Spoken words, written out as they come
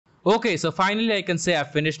Okay, so finally I can say I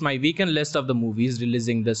finished my weekend list of the movies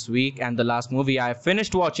releasing this week, and the last movie I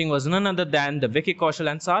finished watching was none other than the Vicky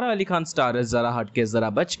Kaushal and Sara Ali Khan starrer Zara Hatke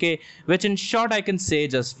Zara Bachke, which in short I can say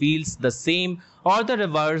just feels the same or the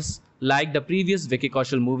reverse like the previous Vicky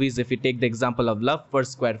Kaushal movies if we take the example of Love per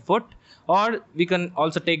Square Foot, or we can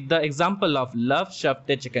also take the example of Love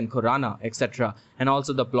Shafte Chicken Khurana, etc. And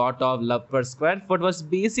also the plot of Love per Square Foot was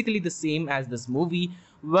basically the same as this movie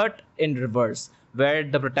but in reverse, where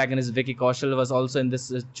the protagonist Vicky Kaushal was also in this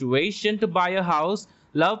situation to buy a house.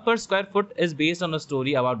 Love per Square Foot is based on a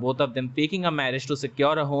story about both of them faking a marriage to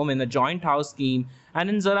secure a home in a joint house scheme. And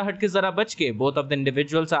in Zara Hatke Zara Bachke, both of the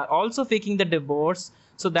individuals are also faking the divorce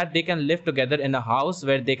so that they can live together in a house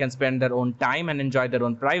where they can spend their own time and enjoy their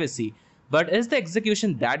own privacy. But is the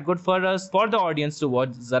execution that good for us, for the audience to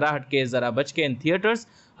watch Zara Hatke Zara Bachke in theaters?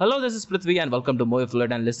 Hello, this is Prithvi and welcome to Movie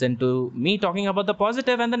Fluid, and listen to me talking about the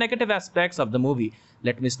positive and the negative aspects of the movie.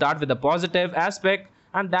 Let me start with the positive aspect,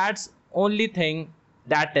 and that's only thing,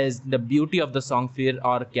 that is the beauty of the song Fir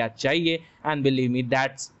Aur Kya Chahiye, and believe me,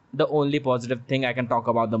 that's the only positive thing I can talk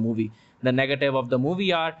about the movie. The negative of the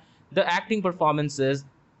movie are the acting performances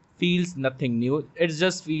feels nothing new. It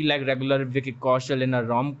just feel like regular Vicky Kaushal in a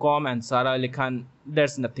rom-com, and Sara Ali Khan,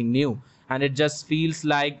 there's nothing new. And it just feels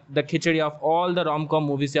like the khichdi of all the rom-com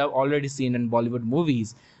movies you have already seen in Bollywood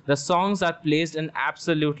movies. The songs are placed in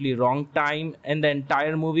absolutely wrong time in the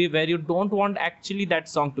entire movie, where you don't want actually that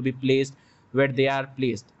song to be placed where they are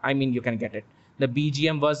placed. I mean, you can get it. The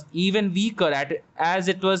BGM was even weaker at it, as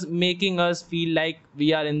it was making us feel like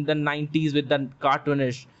we are in the 90s with the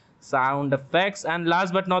cartoonish sound effects. And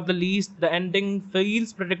last but not the least, the ending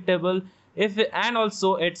feels predictable, and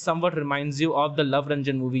also it somewhat reminds you of the Love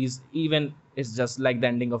Ranjan movies. Even it's just like the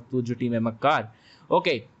ending of Tu Juti Mein Makkar.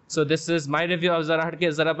 Okay, so this is my review of Zara Hatke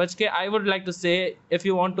Zara Bachke. I would like to say, if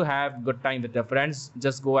you want to have good time with your friends,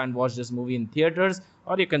 just go and watch this movie in theaters,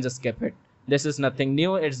 or you can just skip it. This is nothing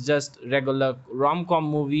new. It's just regular rom-com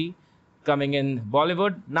movie coming in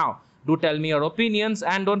Bollywood. Now, do tell me your opinions,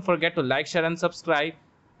 and don't forget to like, share and subscribe.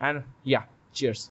 And yeah, cheers.